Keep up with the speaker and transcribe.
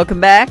Welcome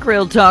back,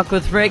 Real Talk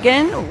with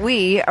Reagan.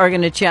 We are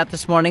going to chat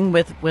this morning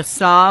with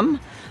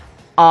Wissam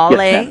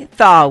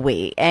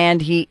Aethawi,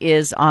 and he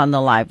is on the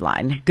live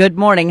line. Good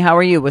morning. How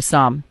are you,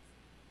 Wissam?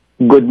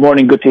 Good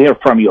morning. Good to hear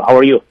from you. How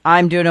are you?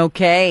 I'm doing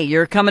okay.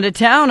 You're coming to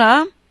town,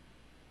 huh?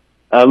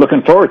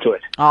 Looking forward to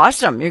it.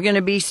 Awesome. You're going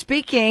to be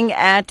speaking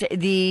at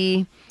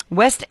the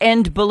West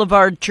End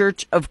Boulevard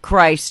Church of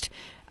Christ.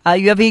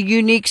 You have a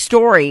unique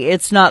story.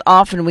 It's not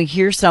often we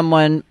hear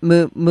someone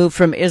move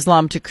from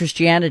Islam to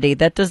Christianity.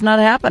 That does not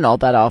happen all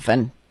that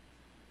often.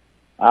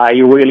 I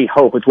really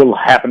hope it will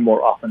happen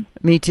more often.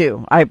 Me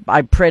too.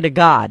 I pray to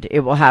God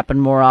it will happen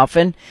more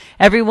often.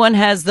 Everyone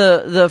has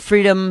the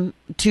freedom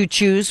to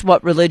choose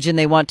what religion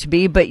they want to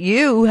be, but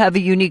you have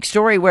a unique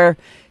story where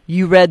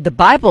you read the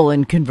Bible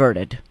and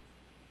converted.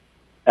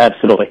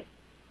 Absolutely.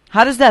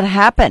 How does that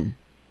happen?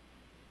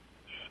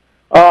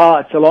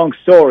 It's a long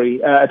story.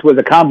 It was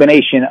a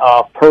combination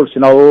of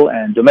personal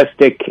and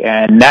domestic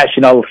and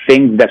national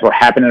things that were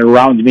happening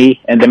around me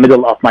in the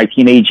middle of my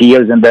teenage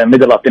years, in the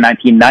middle of the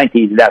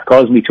 1990s, that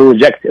caused me to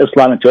reject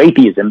Islam into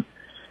atheism,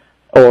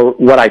 or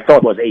what I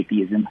thought was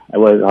atheism.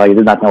 I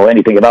did not know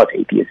anything about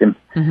atheism.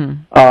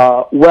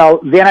 Mm-hmm. Well,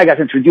 then I got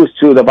introduced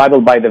to the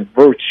Bible by the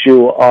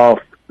virtue of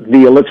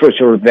the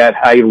literature that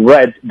I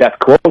read that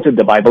quoted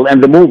the Bible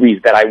and the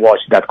movies that I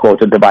watched that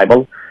quoted the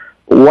Bible.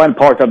 One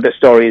part of the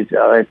story is,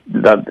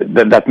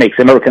 that makes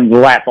Americans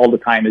laugh all the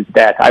time is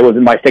that I was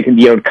in my second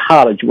year in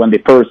college when the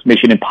first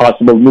Mission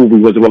Impossible movie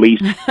was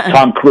released.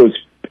 Tom Cruise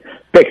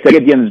picked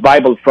Gideon's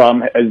Bible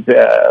from his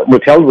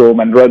motel room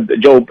and read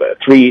Job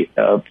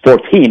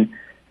 3:14,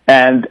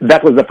 and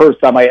that was the first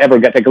time I ever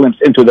got a glimpse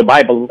into the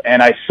Bible,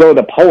 and I saw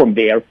the poem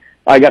there.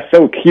 I got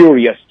so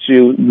curious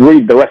to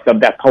read the rest of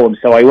that poem,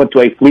 so I went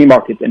to a flea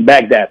market in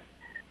Baghdad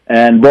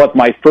and bought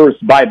my first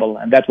Bible,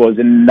 and that was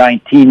in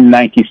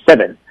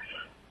 1997.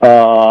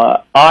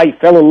 I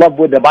fell in love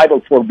with the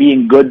Bible for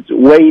being good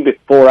way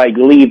before I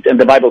believed in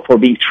the Bible for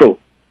being true.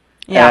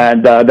 Yeah.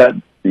 And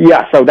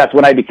so that's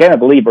when I became a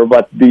believer,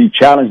 but the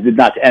challenge did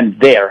not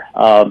end there.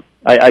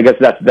 I guess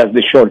that's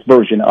the short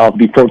version of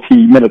the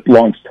 40-minute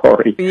long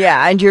story.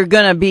 Yeah, and you're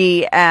going to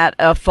be at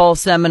a fall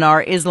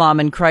seminar,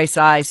 Islam in Christ's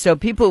Eyes, so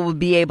people will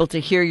be able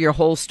to hear your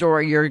whole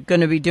story. You're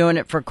going to be doing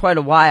it for quite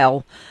a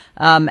while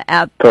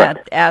at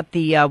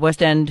the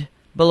West End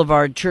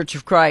Boulevard Church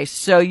of Christ.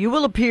 So you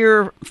will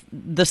appear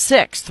the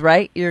 6th,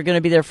 right? You're going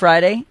to be there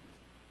Friday?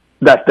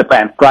 That's the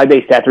plan.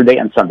 Friday, Saturday,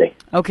 and Sunday.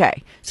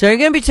 Okay. So you're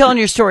going to be telling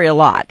your story a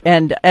lot.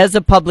 And as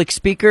a public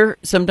speaker,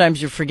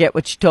 sometimes you forget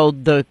what you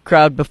told the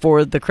crowd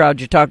before the crowd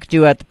you're talking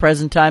to at the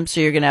present time.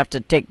 So you're going to have to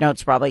take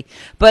notes probably.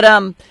 But,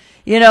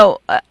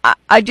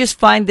 I just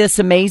find this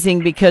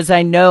amazing because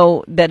I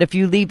know that if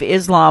you leave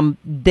Islam,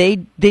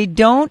 they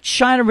don't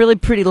shine a really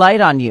pretty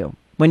light on you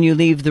when you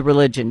leave the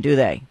religion, do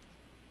they?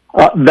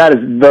 That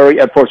is very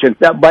unfortunate.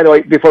 By the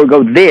way, before we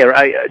go there,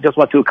 I just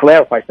want to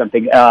clarify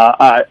something.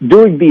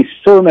 During the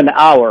sermon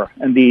hour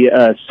and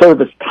the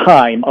service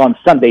time on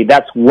Sunday,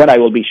 that's when I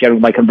will be sharing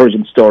my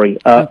conversion story.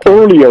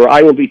 Earlier,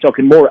 I will be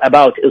talking more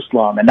about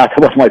Islam and not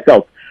about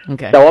myself.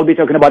 Okay. So I'll be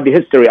talking about the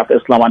history of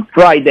Islam on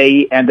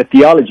Friday and the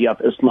theology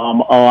of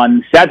Islam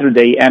on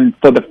Saturday. And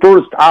for the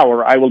first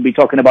hour, I will be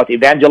talking about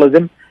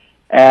evangelism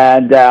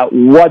and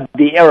what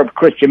the Arab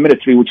Christian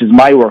ministry, which is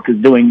my work, is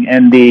doing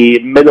in the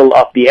middle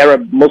of the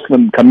Arab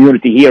Muslim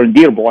community here in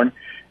Dearborn.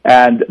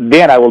 And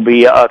then I will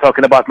be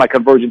talking about my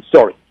conversion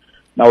story.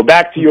 Now,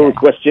 back to your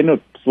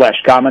question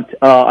 / comment.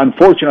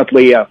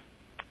 Unfortunately,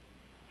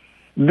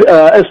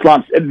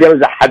 Islam, there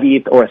is a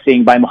hadith or a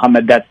saying by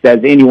Muhammad that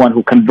says anyone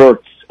who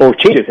converts or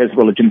changes his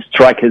religion,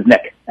 strike his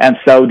neck. And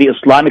so the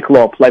Islamic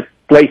law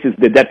places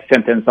the death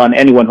sentence on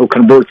anyone who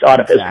converts out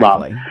of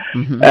Islam.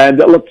 Mm-hmm.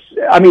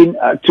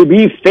 And to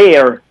be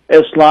fair,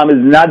 Islam is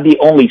not the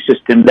only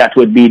system that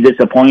would be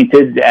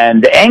disappointed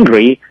and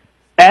angry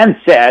and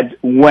sad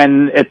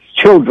when its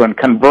children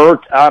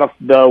convert out of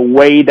the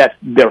way that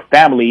their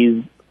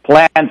families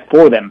planned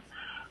for them.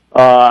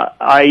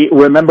 I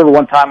remember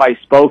one time I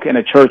spoke in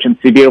a church in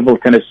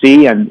Sevierville,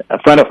 Tennessee, and a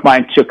friend of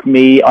mine took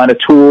me on a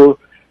tour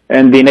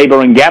in the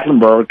neighboring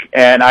Gatlinburg,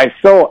 and I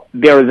saw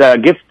there is a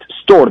gift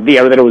store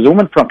there. There was a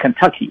woman from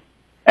Kentucky.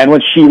 And when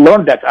she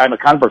learned that I'm a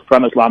convert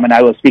from Islam and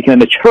I was speaking in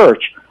the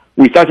church,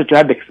 we started to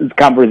have this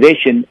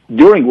conversation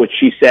during which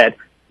she said,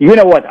 you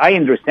know what, I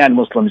understand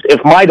Muslims.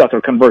 If my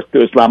daughter converts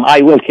to Islam,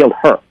 I will kill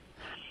her.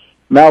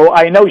 Now,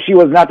 I know she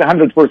was not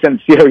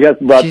 100% serious,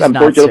 but she's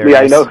unfortunately,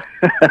 I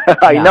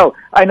know,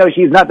 I know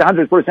she's not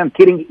 100%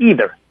 kidding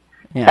either.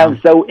 Yeah. And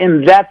so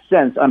in that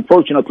sense,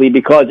 unfortunately,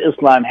 because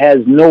Islam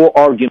has no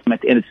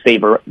argument in its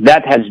favor,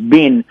 that has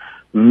been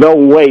the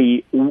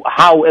way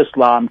how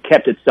Islam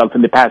kept itself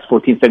in the past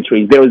 14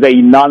 centuries. There is a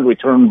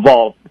non-return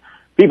valve.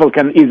 People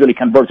can easily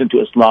convert into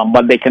Islam,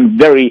 but they can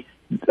very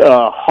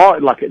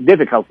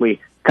difficultly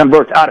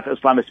convert out of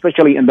Islam,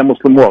 especially in the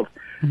Muslim world.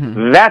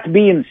 Mm-hmm. That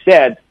being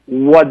said,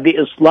 what the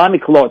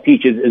Islamic law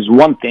teaches is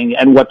one thing,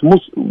 and what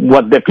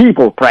the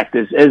people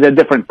practice is a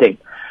different thing.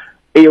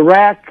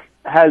 Iraq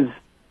has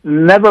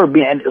never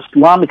been an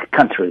Islamic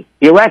country.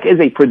 Iraq is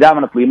a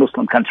predominantly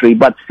Muslim country,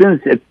 but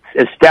since its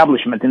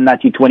establishment in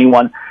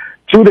 1921,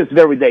 to this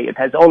very day, it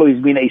has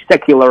always been a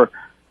secular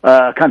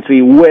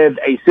country with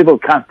a civil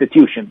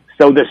constitution.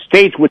 So the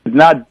state would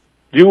not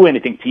do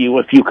anything to you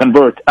if you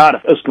convert out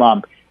of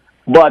Islam,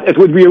 but it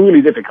would be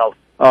really difficult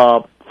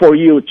for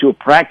you to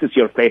practice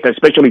your faith,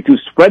 especially to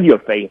spread your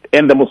faith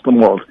in the Muslim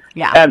world.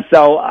 Yeah. And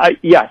so,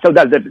 so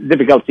that's the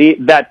difficulty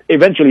that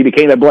eventually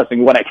became a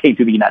blessing when I came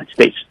to the United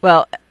States.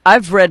 Well,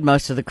 I've read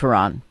most of the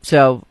Quran,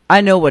 so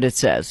I know what it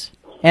says.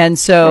 And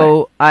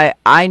so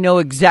I know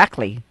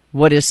exactly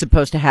what is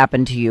supposed to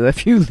happen to you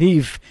if you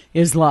leave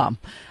Islam.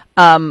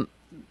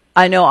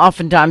 I know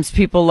oftentimes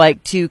people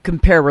like to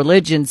compare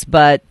religions,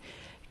 but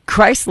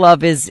Christ's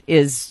love is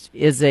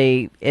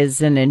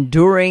an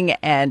enduring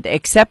and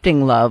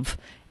accepting love,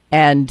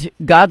 and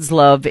God's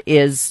love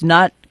is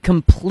not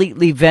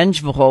completely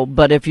vengeful,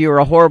 but if you're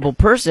a horrible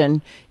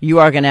person, you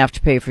are going to have to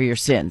pay for your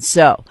sins.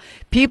 So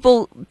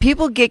people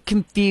get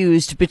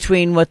confused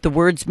between what the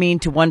words mean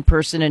to one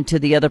person and to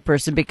the other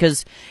person,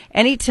 because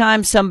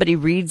anytime somebody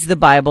reads the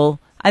Bible,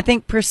 I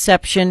think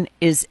perception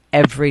is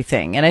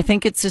everything. And I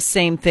think it's the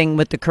same thing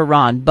with the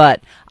Quran.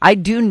 But I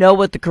do know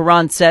what the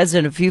Quran says,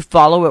 and if you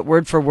follow it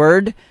word for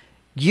word,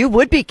 you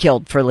would be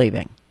killed for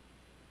leaving.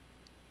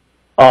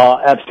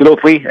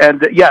 Absolutely. And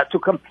to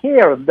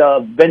compare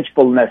the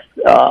vengefulness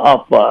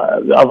of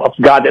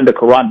God in the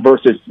Quran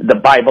versus the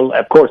Bible,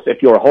 of course,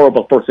 if you're a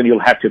horrible person, you'll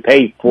have to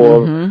pay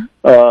for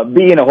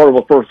being a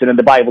horrible person in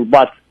the Bible.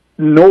 But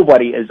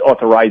nobody is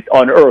authorized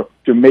on earth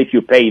to make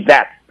you pay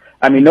that.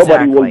 I mean,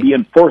 nobody will be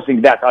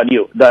enforcing that on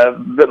you.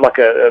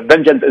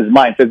 Vengeance is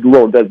mine, says the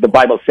Lord, as the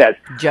Bible says.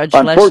 Judge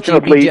lest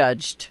you be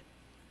judged.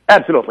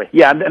 Absolutely,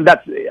 yeah, and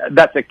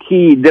that's a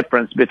key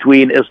difference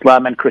between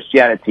Islam and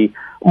Christianity.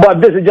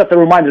 But this is just a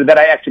reminder that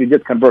I actually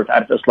did convert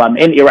out of Islam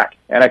in Iraq,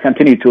 and I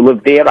continue to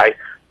live there.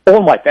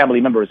 All my family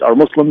members are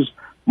Muslims.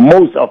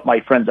 Most of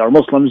my friends are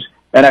Muslims,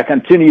 and I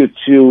continue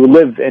to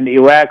live in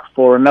Iraq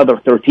for another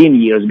 13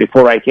 years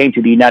before I came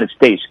to the United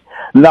States.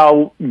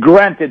 Now,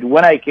 granted,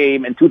 when I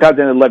came in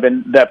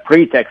 2011, the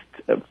pretext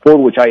for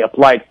which I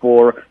applied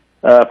for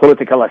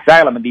political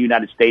asylum in the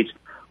United States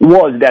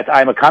was that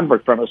I'm a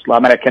convert from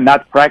Islam and I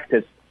cannot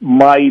practice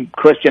my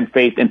Christian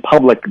faith in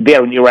public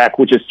there in Iraq,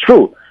 which is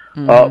true.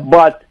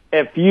 But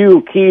if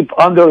you keep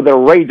under the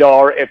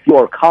radar, if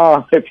you're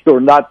calm, if you're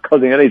not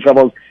causing any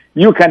troubles,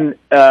 you can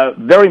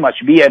very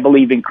much be a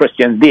believing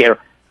Christian there,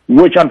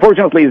 which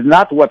unfortunately is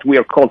not what we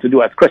are called to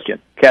do as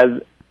Christians,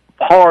 because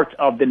part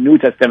of the New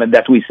Testament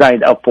that we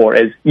signed up for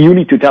is you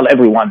need to tell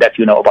everyone that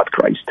you know about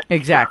Christ.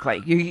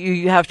 Exactly.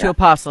 You have to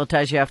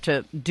apostatize. You have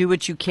to do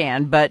what you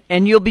can,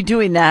 and you'll be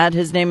doing that.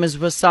 His name is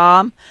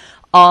Wissam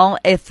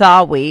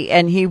Aethawi,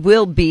 and he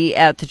will be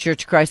at the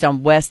Church of Christ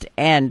on West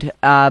End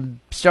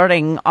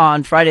starting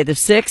on Friday the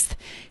 6th.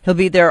 He'll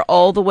be there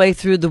all the way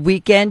through the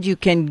weekend. You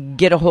can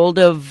get a hold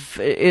of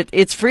it.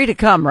 It's free to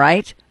come,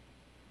 right?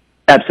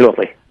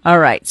 Absolutely. All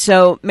right.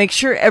 So make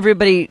sure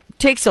everybody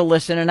takes a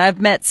listen. And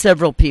I've met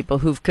several people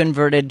who've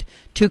converted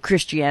to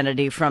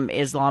Christianity from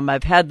Islam.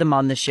 I've had them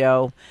on the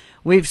show.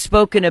 We've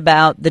spoken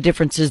about the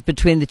differences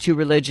between the two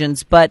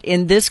religions. But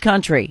in this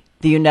country,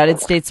 the United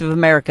States of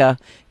America,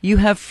 you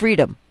have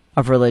freedom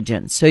of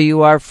religion. So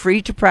you are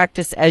free to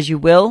practice as you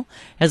will,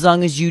 as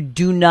long as you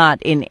do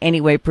not in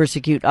any way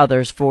persecute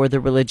others for the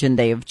religion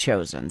they have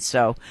chosen.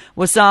 So,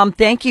 Wissam,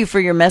 thank you for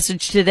your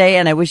message today,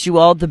 and I wish you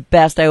all the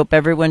best. I hope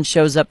everyone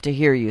shows up to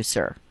hear you,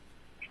 sir.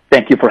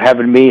 Thank you for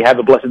having me. Have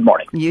a blessed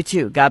morning. You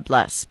too. God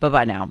bless.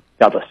 Bye-bye now.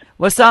 God bless.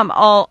 Wissam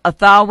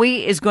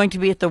Aethawi is going to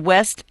be at the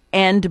West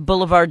End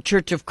Boulevard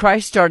Church of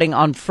Christ starting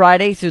on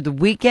Friday through the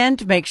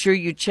weekend. Make sure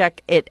you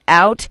check it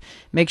out.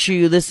 Make sure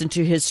you listen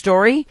to his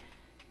story.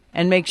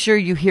 And make sure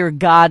you hear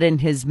God in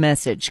his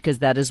message, because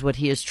that is what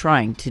he is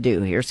trying to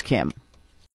do. Here's Kim.